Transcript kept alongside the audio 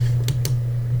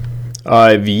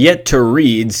I've yet to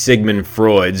read Sigmund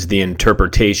Freud's The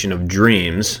Interpretation of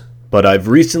Dreams, but I've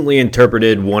recently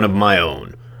interpreted one of my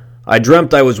own. I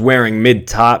dreamt I was wearing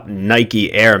mid-top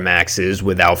Nike Air Maxes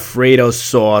with Alfredo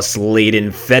sauce-laden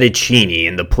fettuccine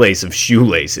in the place of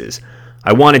shoelaces.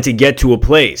 I wanted to get to a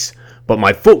place, but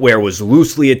my footwear was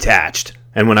loosely attached,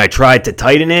 and when I tried to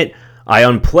tighten it, I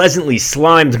unpleasantly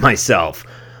slimed myself.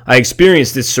 I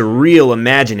experienced this surreal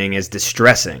imagining as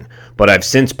distressing, but I've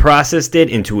since processed it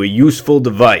into a useful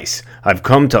device. I've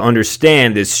come to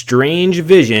understand this strange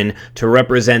vision to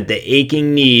represent the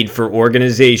aching need for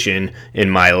organization in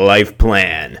my life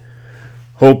plan.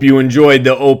 Hope you enjoyed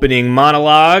the opening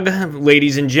monologue,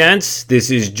 ladies and gents.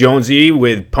 This is Jonesy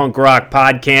with Punk Rock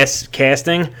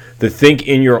Podcasting, the Think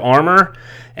in Your Armor.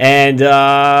 And,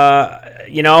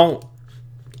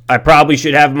 I probably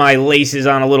should have my laces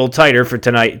on a little tighter for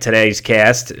today's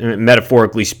cast.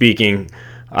 Metaphorically speaking,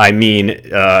 I mean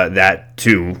that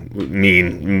to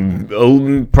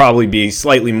mean probably be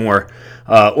slightly more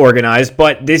organized.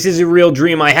 But this is a real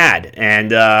dream I had,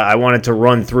 and I wanted to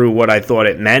run through what I thought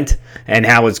it meant and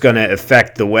how it's going to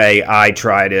affect the way I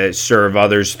try to serve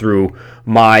others through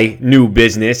my new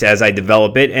business as I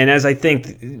develop it, and as I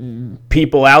think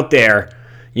people out there,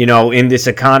 in this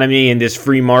economy, in this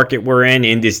free market we're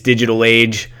in this digital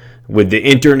age, with the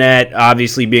internet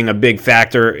obviously being a big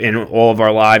factor in all of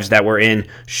our lives that we're in,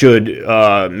 should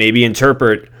maybe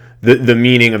interpret the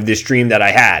meaning of this dream that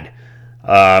I had.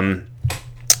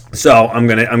 So I'm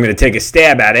gonna take a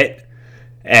stab at it,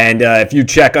 and if you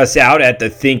check us out at the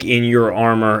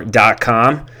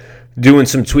thinkinyourarmor.com, doing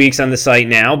some tweaks on the site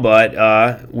now,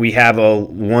 but we have a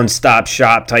one-stop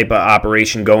shop type of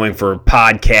operation going for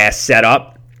podcast setup.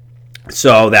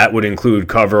 So that would include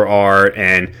cover art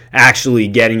and actually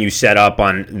getting you set up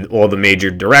on all the major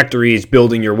directories,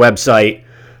 building your website,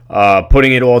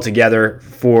 putting it all together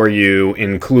for you,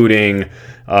 including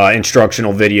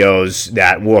instructional videos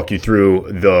that walk you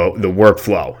through the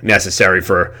workflow necessary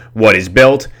for what is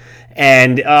built.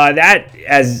 And that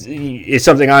is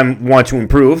something I want to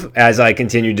improve as I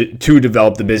continue to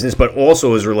develop the business, but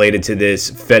also is related to this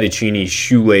fettuccine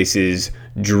shoelaces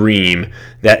dream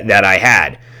that I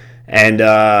had. And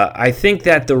I think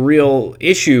that the real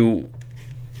issue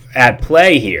at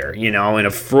play here, in a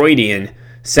Freudian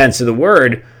sense of the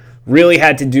word, really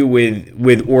had to do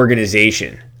with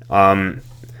organization, and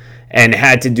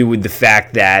had to do with the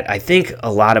fact that I think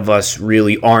a lot of us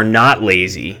really are not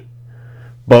lazy,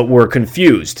 but we're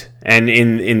confused. And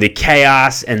in the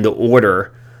chaos and the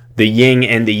order, the yin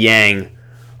and the yang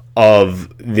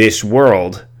of this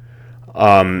world,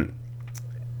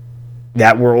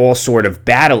 that we're all sort of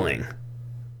battling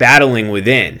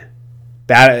within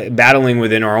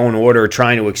our own order,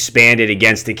 trying to expand it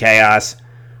against the chaos.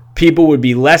 People would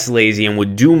be less lazy and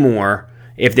would do more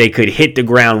if they could hit the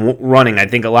ground running. I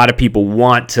think a lot of people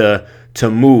want to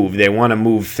move. They want to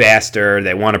move faster.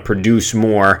 They want to produce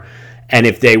more. And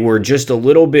if they were just a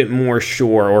little bit more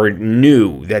sure, or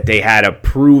knew that they had a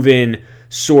proven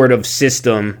sort of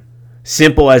system,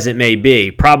 simple as it may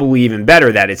be, probably even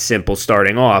better that it's simple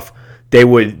starting off, they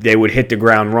would hit the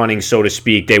ground running, so to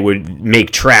speak. They would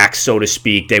make tracks, so to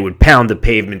speak. They would pound the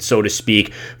pavement, so to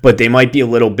speak. But they might be a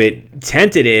little bit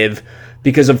tentative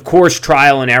because, of course,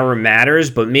 trial and error matters.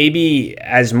 But maybe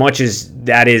as much as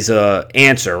that is a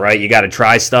answer, right? You got to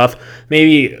try stuff.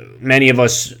 Maybe many of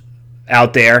us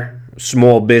out there,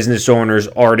 small business owners,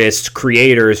 artists,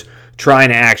 creators, trying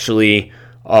to actually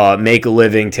make a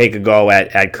living, take a go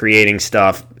at creating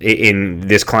stuff in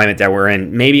this climate that we're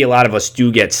in. Maybe a lot of us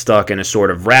do get stuck in a sort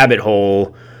of rabbit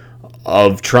hole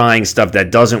of trying stuff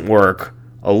that doesn't work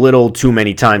a little too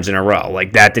many times in a row.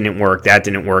 Like, that didn't work, that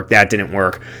didn't work, that didn't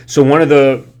work. So one of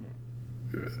the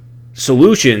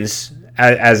solutions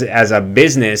as a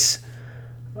business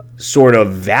sort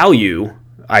of value,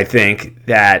 I think,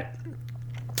 that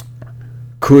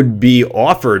could be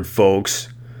offered folks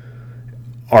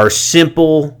are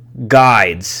simple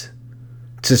guides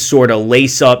to sort of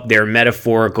lace up their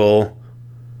metaphorical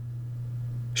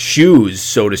shoes,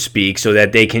 so to speak, so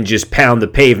that they can just pound the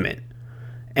pavement.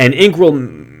 And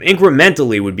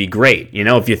incrementally would be great.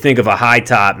 If you think of a high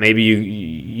top,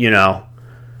 maybe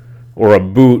or a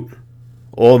boot,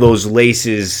 all those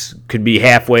laces could be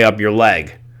halfway up your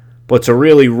leg. But to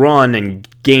really run and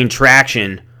gain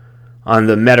traction on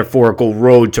the metaphorical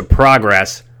road to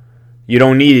progress, you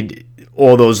don't need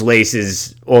all those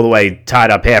laces all the way tied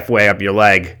up halfway up your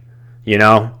leg.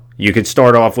 You could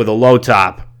start off with a low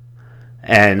top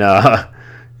and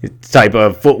type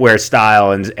of footwear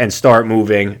style and start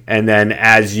moving, and then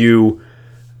as you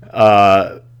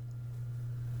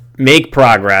make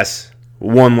progress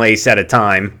one lace at a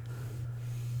time,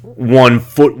 one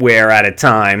footwear at a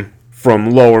time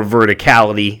from lower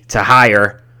verticality to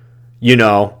higher, you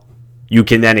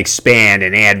can then expand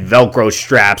and add Velcro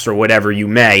straps or whatever you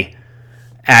may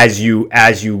as you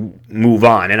move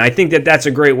on. And I think that that's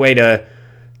a great way to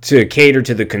cater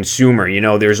to the consumer.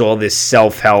 There's all this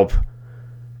self-help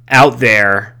out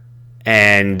there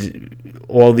and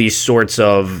all these sorts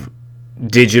of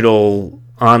digital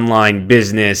online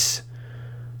business.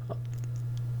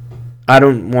 I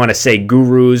don't want to say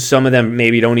gurus. Some of them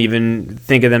maybe don't even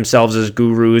think of themselves as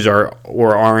gurus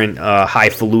or aren't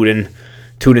highfalutin,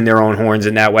 tooting their own horns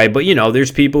in that way. But,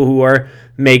 there's people who are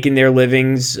making their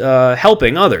livings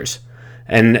helping others.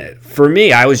 And for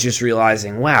me, I was just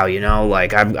realizing, wow,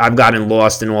 I've gotten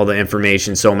lost in all the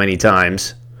information so many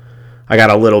times. I got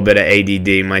a little bit of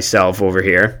ADD myself over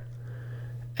here.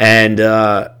 And,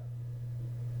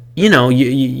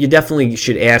 you definitely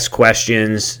should ask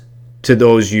questions to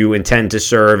those you intend to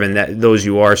serve and those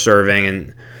you are serving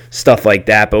and stuff like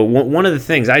that. But one of the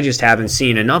things I just haven't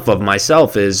seen enough of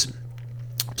myself is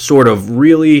sort of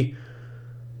really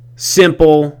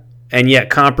simple and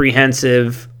yet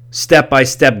comprehensive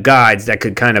step-by-step guides that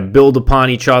could kind of build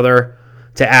upon each other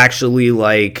to actually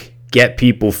get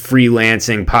people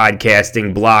freelancing,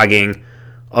 podcasting, blogging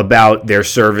about their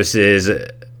services,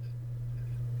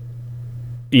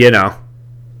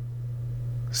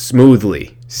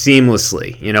 smoothly,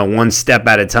 seamlessly, one step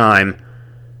at a time.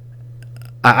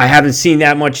 I haven't seen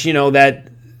that much,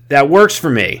 that works for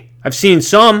me. I've seen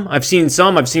some. I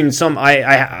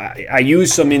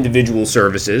use some individual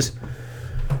services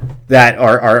that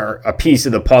are a piece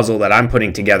of the puzzle that I'm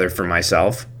putting together for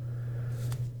myself.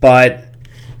 But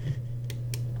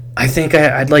I think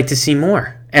I'd like to see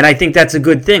more. And I think that's a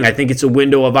good thing. I think it's a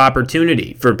window of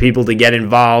opportunity for people to get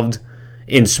involved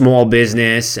in small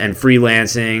business and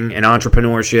freelancing and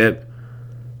entrepreneurship,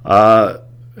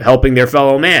 helping their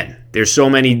fellow man. There's so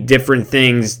many different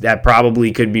things that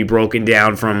probably could be broken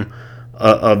down from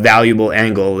a valuable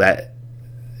angle that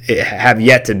have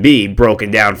yet to be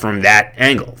broken down from that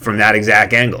angle, from that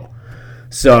exact angle.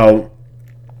 So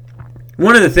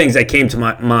one of the things that came to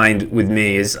my mind with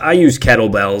me is I use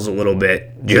kettlebells a little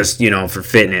bit, just for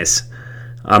fitness.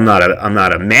 I'm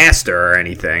not a master or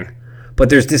anything, but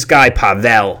there's this guy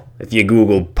Pavel. If you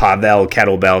Google Pavel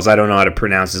kettlebells, I don't know how to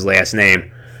pronounce his last name,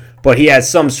 but he has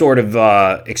some sort of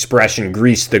expression,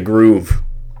 grease the groove,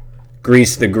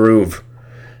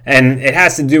 and it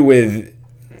has to do with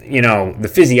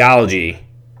the physiology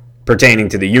pertaining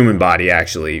to the human body.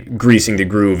 Actually, greasing the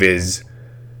groove is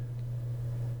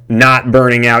not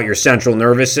burning out your central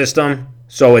nervous system.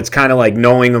 So it's kind of like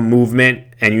knowing a movement,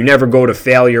 and you never go to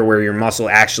failure where your muscle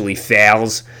actually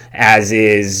fails, as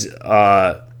is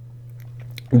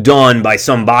done by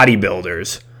some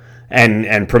bodybuilders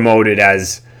and promoted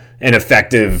as an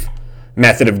effective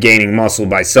method of gaining muscle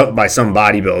by some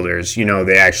bodybuilders.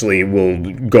 They actually will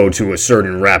go to a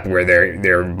certain rep where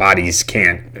their bodies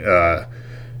can't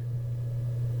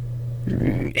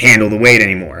handle the weight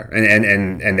anymore,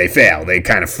 and they fail. They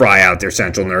kind of fry out their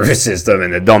central nervous system,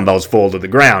 and the dumbbells fall to the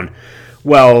ground.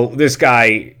 Well, this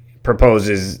guy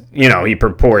proposes, he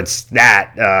purports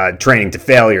that training to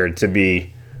failure to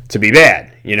be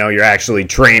bad. You're actually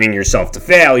training yourself to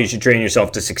fail. You should train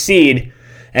yourself to succeed.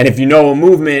 And if you know a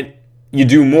movement, you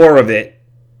do more of it,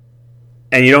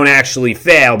 and you don't actually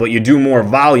fail, but you do more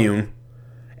volume,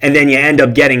 and then you end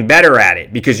up getting better at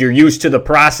it because you're used to the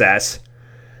process.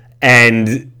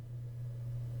 And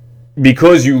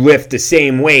because you lift the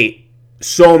same weight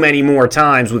so many more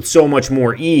times with so much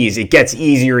more ease, it gets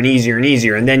easier and easier and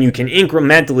easier. And then you can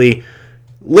incrementally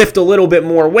lift a little bit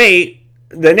more weight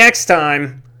the next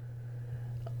time,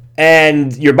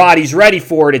 and your body's ready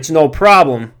for it. It's no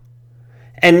problem.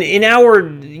 And in our,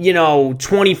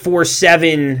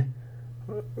 24/7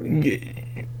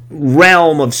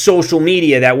 realm of social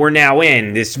media that we're now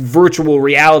in, this virtual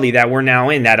reality that we're now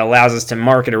in that allows us to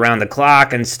market around the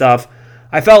clock and stuff,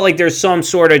 I felt like there's some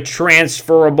sort of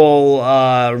transferable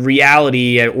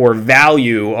reality or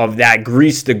value of that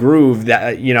grease the groove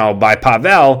that, by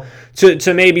Pavel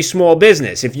to maybe small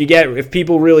business. If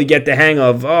people really get the hang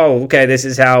of, okay, this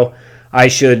is how I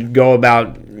should go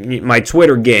about my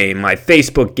Twitter game, my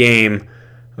Facebook game,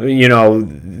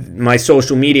 my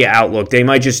social media outlook, they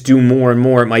might just do more and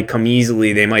more. It might come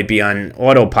easily. They might be on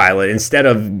autopilot instead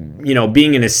of,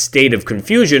 being in a state of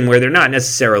confusion where they're not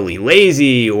necessarily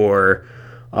lazy or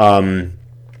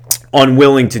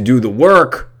unwilling to do the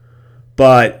work,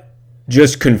 but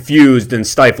just confused and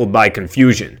stifled by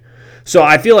confusion. So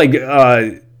I feel like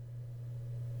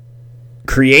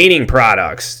creating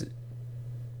products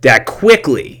that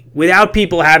quickly, without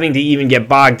people having to even get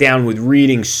bogged down with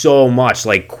reading so much,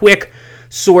 like quick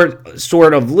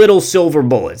sort of little silver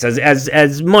bullets,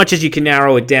 as much as you can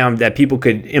narrow it down that people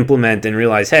could implement and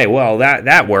realize, hey, well,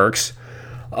 that works.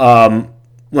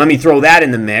 Let me throw that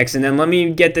in the mix, and then let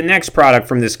me get the next product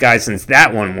from this guy since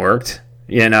that one worked.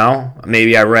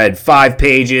 Maybe I read 5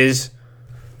 pages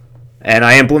and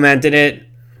I implemented it.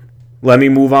 Let me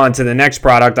move on to the next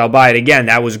product. I'll buy it again.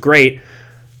 That was great.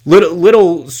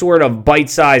 Little sort of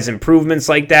bite-sized improvements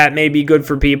like that may be good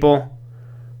for people,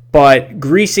 but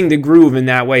greasing the groove in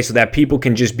that way so that people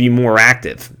can just be more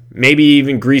active. Maybe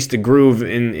even grease the groove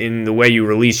in the way you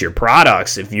release your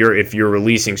products if you're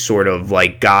releasing sort of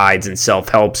like guides and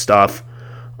self-help stuff.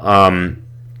 Sometimes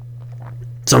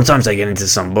I get into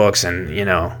some books and,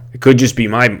 it could just be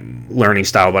my learning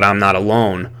style, but I'm not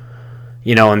alone.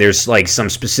 And there's like some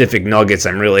specific nuggets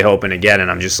I'm really hoping to get, and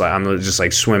I'm just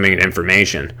like swimming in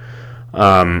information.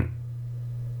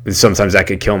 Sometimes that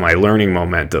could kill my learning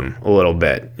momentum a little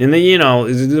bit. And then,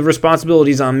 the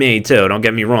responsibility's on me too. Don't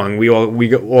get me wrong. We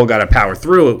all got to power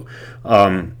through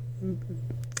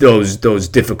those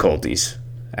difficulties.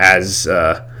 As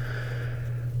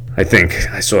I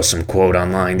think I saw some quote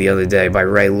online the other day by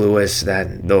Ray Lewis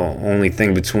that the only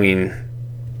thing between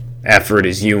effort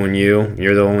is you and you.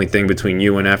 You're the only thing between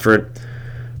you and effort.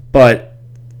 But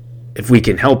if we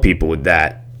can help people with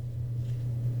that,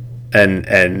 and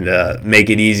make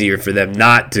it easier for them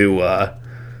not to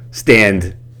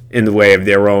stand in the way of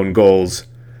their own goals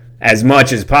as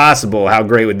much as possible, how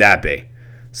great would that be?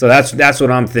 So that's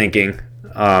what I'm thinking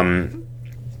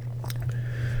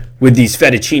with these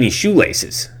fettuccine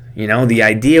shoelaces. The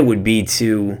idea would be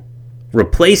to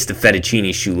replace the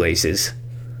fettuccine shoelaces,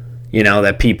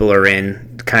 that people are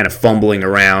in, kind of fumbling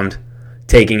around,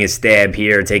 taking a stab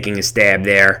here, taking a stab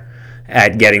there,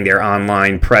 at getting their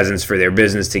online presence for their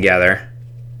business together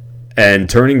and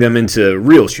turning them into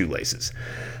real shoelaces.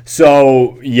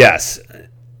 So, yes.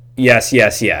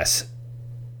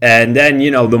 And then,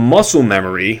 the muscle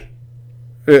memory,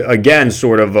 again,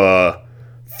 sort of a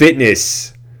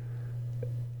fitness,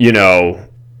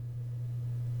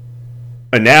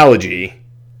 analogy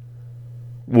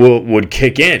would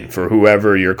kick in for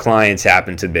whoever your clients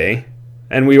happen to be.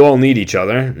 And we all need each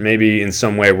other. Maybe in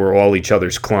some way we're all each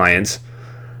other's clients.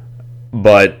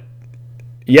 But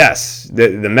yes,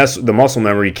 the muscle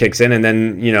memory kicks in, and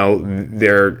then,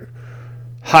 their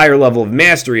higher level of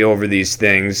mastery over these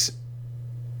things,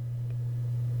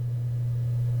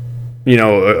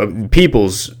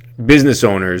 people's business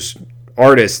owners,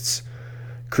 artists,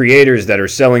 creators that are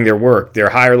selling their work,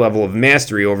 their higher level of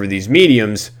mastery over these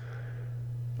mediums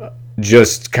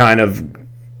just kind of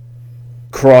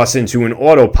cross into an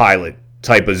autopilot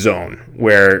type of zone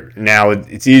where now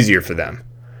it's easier for them.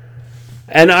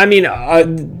 And I mean,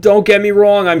 don't get me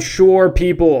wrong, I'm sure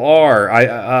people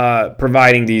are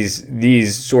providing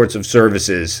these sorts of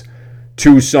services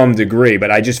to some degree,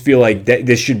 but I just feel like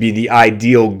this should be the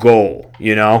ideal goal,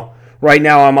 Right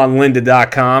now I'm on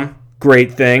lynda.com,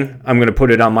 great thing. I'm going to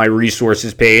put it on my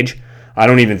resources page. I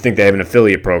don't even think they have an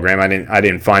affiliate program. I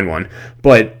didn't find one.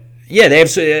 But yeah, they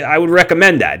have. I would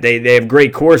recommend that. They have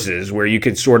great courses where you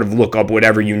could sort of look up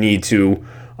whatever you need to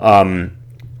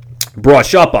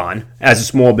brush up on as a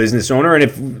small business owner. And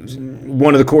if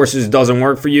one of the courses doesn't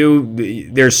work for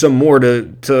you, there's some more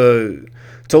to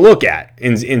look at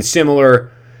in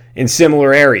similar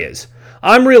areas.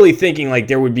 I'm really thinking like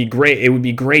it would be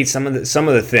great some of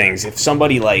the things if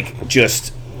somebody like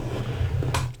just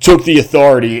took the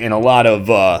authority in a lot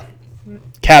of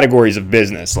categories of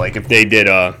business. Like if they did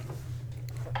a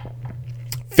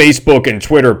Facebook and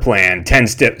Twitter plan,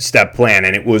 10-step plan,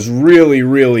 and it was really,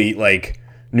 really like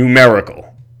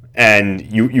numerical, and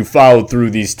you followed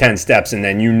through these 10 steps, and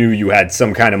then you knew you had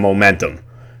some kind of momentum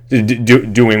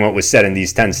doing what was said in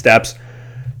these 10 steps.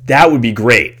 That would be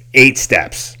great. 8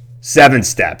 steps, 7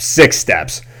 steps, 6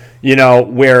 steps,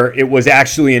 where it was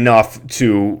actually enough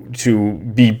to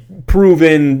be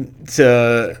proven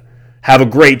to have a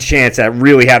great chance at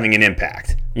really having an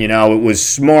impact. It was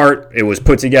smart, it was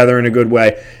put together in a good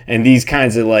way, and these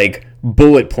kinds of like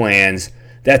bullet plans,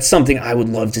 that's something I would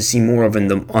love to see more of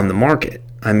on the market.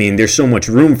 I mean, there's so much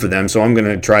room for them, so I'm going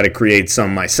to try to create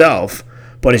some myself,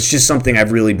 but it's just something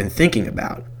I've really been thinking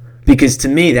about. Because to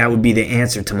me, that would be the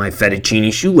answer to my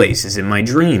fettuccine shoelaces in my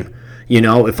dream.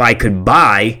 If I could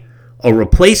buy a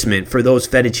replacement for those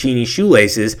fettuccine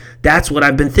shoelaces, that's what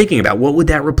I've been thinking about. What would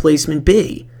that replacement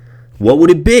be? What would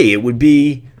it be? It would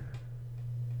be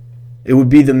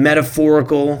the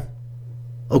metaphorical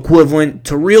equivalent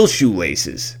to real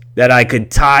shoelaces that I could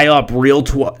tie up real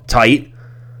tight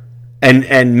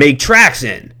and make tracks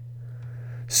in.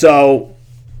 So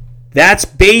that's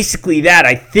basically that.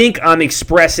 I think I'm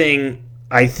expressing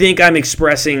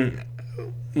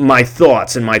my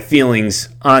thoughts and my feelings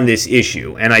on this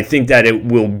issue, and I think that it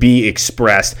will be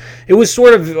expressed. It was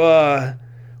sort of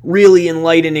really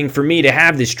enlightening for me to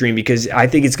have this stream because I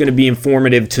think it's going to be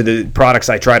informative to the products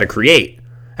I try to create.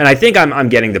 And I think I'm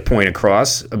getting the point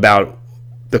across about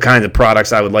the kind of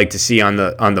products I would like to see on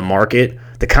the market,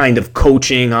 the kind of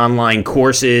coaching, online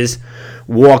courses,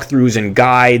 walkthroughs, and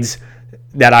guides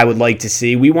that I would like to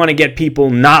see. We want to get people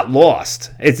not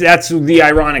lost. That's the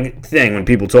ironic thing when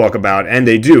people talk about, and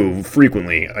they do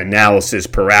frequently, analysis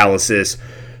paralysis.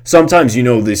 Sometimes,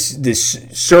 this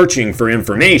searching for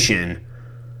information,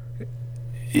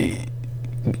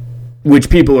 which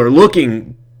people are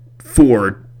looking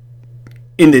for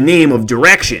in the name of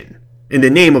direction, in the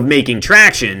name of making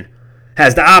traction,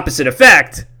 has the opposite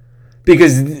effect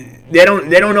because they don't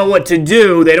know what to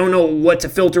do. They don't know what to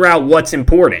filter out, what's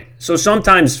important. So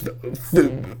sometimes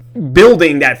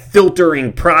building that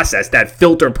filtering process, that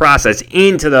filter process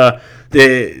into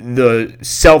the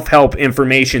self-help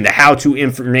information, the how-to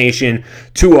information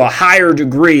to a higher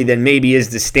degree than maybe is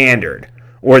the standard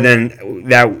or than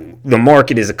that the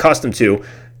market is accustomed to,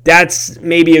 that's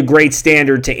maybe a great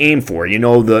standard to aim for.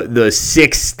 The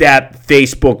 6-step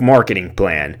Facebook marketing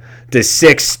plan, the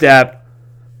 6-step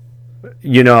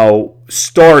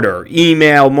starter,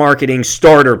 email marketing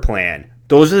starter plan.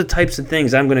 Those are the types of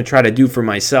things I'm going to try to do for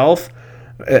myself,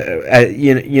 and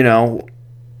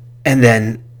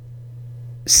then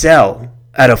sell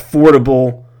at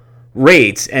affordable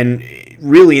rates and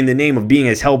really in the name of being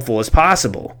as helpful as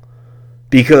possible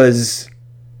because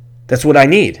that's what I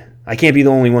need. I can't be the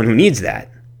only one who needs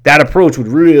that. That approach would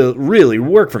really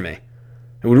work for me.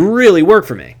 It would really work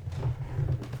for me.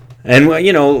 And,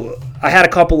 I had a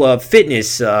couple of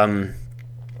fitness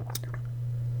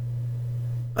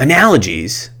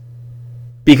analogies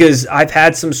because I've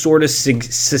had some sort of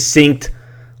succinct,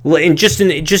 and just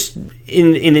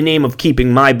in the name of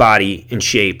keeping my body in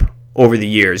shape over the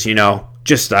years,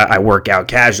 just I work out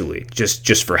casually,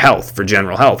 just for health, for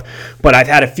general health. But I've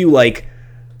had a few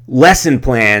lesson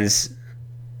plans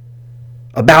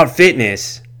about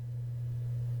fitness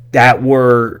that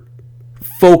were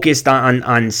focused on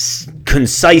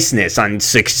conciseness, on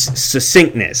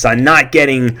succinctness, on not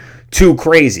getting too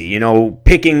crazy,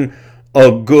 picking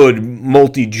a good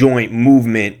multi-joint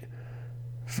movement,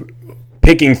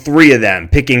 picking 3 of them,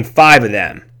 picking 5 of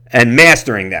them, and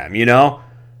mastering them,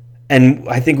 And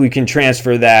I think we can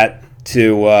transfer that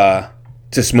to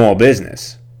small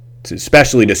business,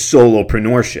 especially to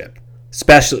solopreneurship,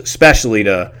 especially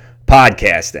to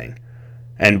podcasting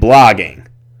and blogging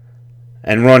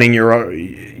and running your,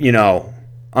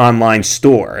 online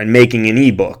store and making an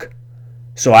ebook.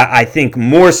 So I think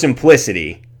more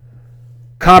simplicity,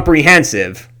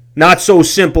 comprehensive, not so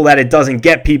simple that it doesn't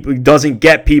get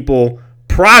people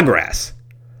progress,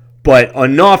 but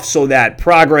enough so that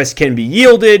progress can be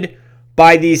yielded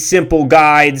by these simple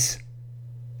guides,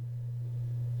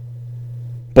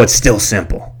 but still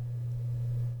simple,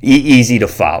 easy to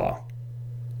follow.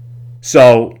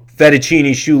 So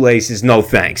fettuccine shoelaces, no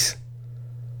thanks.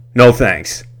 No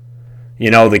thanks.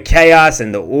 The chaos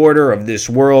and the order of this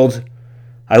world.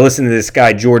 I listened to this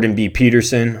guy, Jordan B.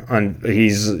 Peterson.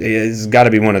 He's got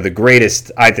to be one of the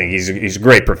greatest. I think he's a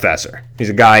great professor. He's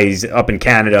a guy, he's up in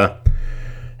Canada.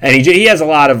 And he has a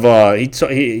lot of, he's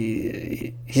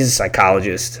a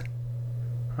psychologist,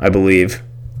 I believe.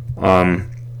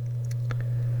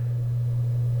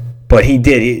 But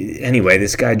anyway,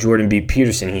 this guy, Jordan B.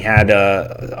 Peterson, he had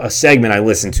a segment I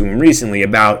listened to him recently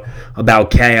about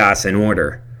chaos and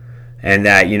order. And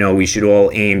that, we should all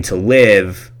aim to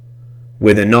live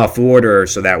with enough order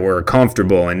so that we're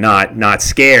comfortable and not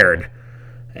scared.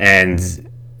 And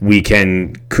we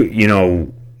can,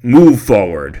 move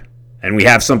forward. And we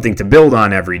have something to build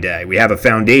on every day. We have a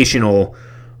foundational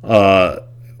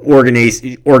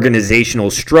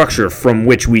organizational structure from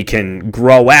which we can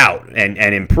grow out and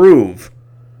improve,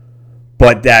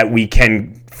 but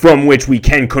from which we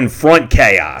can confront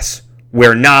chaos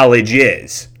where knowledge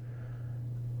is,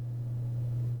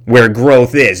 where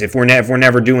growth is. If we're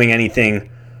never doing anything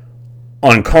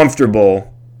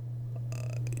uncomfortable,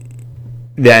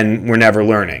 then we're never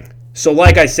learning. So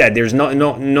like I said, there's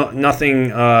nothing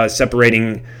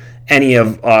separating any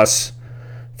of us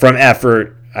from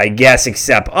effort, I guess,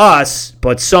 except us,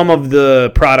 but some of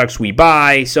the products we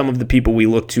buy, some of the people we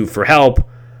look to for help,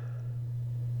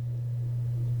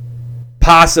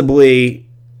 possibly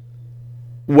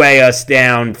weigh us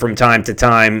down from time to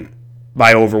time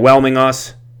by overwhelming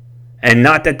us. And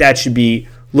not that should be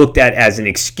looked at as an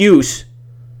excuse.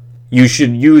 You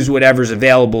should use whatever's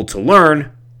available to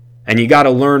learn, and you got to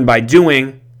learn by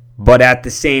doing, but at the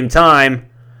same time,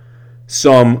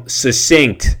 some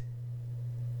succinct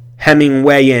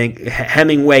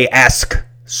Hemingway-esque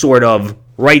sort of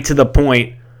right to the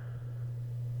point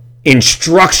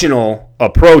instructional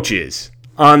approaches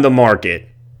on the market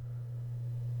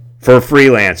for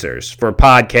freelancers, for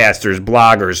podcasters,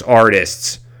 bloggers,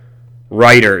 artists,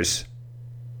 writers,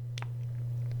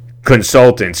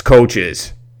 consultants,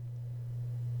 coaches.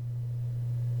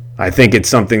 I think it's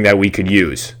something that we could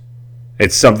use.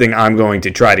 It's something I'm going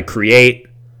to try to create.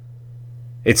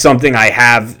 It's something I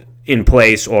have in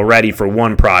place already for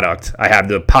one product. I have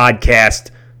the podcast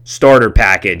starter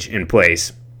package in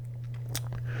place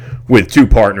with 2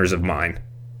 partners of mine.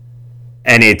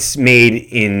 And it's made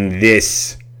in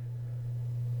this,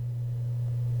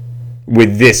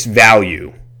 with this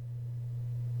value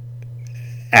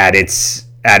at its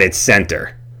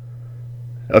center.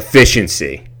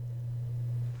 Efficiency.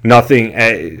 Nothing,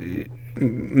 a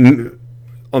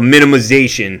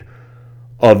minimization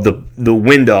of the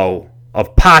window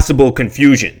of possible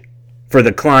confusion for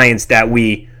the clients that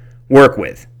we work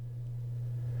with.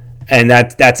 And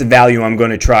that's a value I'm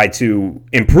going to try to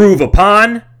improve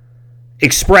upon,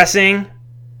 expressing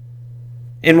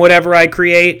in whatever I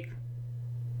create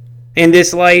in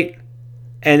this light,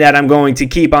 and that I'm going to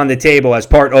keep on the table as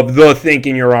part of the Think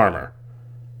in Your Armor.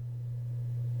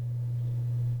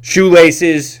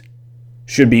 Shoelaces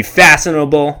should be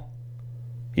fastenable.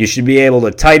 You should be able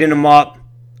to tighten them up,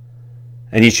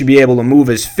 and you should be able to move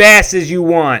as fast as you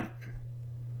want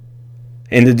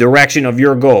in the direction of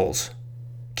your goals.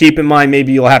 Keep in mind,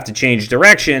 maybe you'll have to change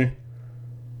direction,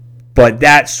 but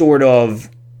that sort of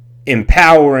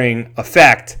empowering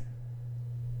effect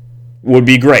would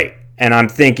be great. And I'm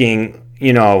thinking,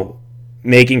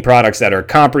 making products that are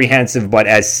comprehensive but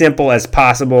as simple as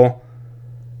possible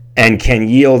and can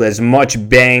yield as much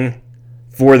bang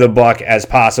for the buck as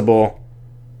possible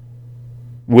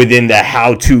within the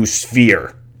how-to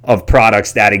sphere of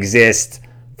products that exist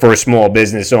for small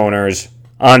business owners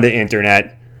on the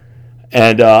internet.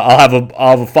 And I'll have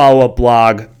a follow-up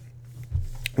blog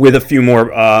with a few more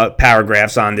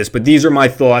paragraphs on this. But these are my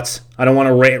thoughts. I don't want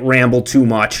to ramble too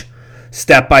much.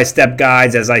 Step-by-step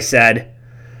guides, as I said.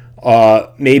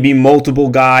 Maybe multiple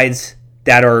guides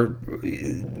that are,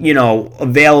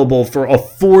 available for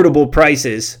affordable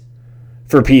prices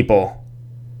for people.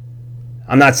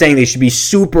 I'm not saying they should be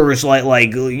supers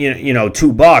like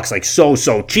 $2, like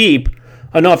so cheap,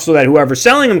 enough so that whoever's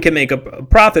selling them can make a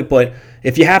profit. But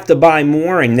if you have to buy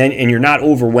more and you're not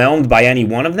overwhelmed by any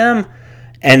one of them,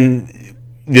 and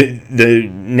the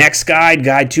next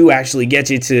guide 2 actually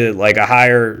gets you to like a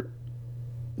higher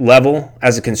level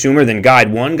as a consumer than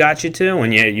guide 1 got you to,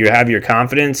 and you have your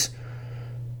confidence,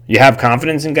 you have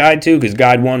confidence in guide 2 because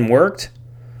guide 1 worked.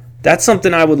 That's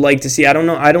something I would like to see. I don't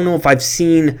know if I've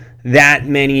seen that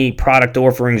many product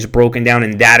offerings broken down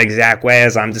in that exact way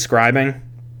as I'm describing,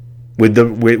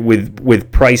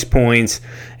 with price points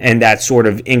and that sort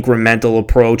of incremental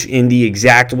approach in the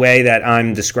exact way that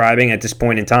I'm describing at this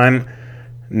point in time.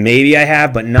 Maybe I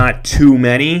have, but not too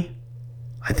many.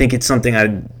 I think it's something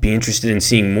I'd be interested in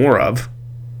seeing more of.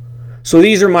 So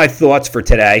these are my thoughts for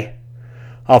today.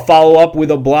 I'll follow up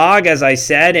with a blog, as I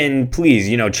said, and please,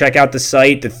 check out the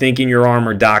site,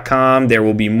 thethinkingyourarmor.com. There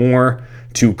will be more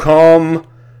to come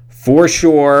for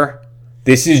sure.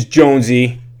 This is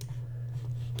Jonesy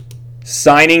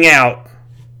signing out.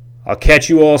 I'll catch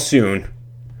you all soon.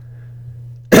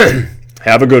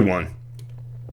 Have a good one.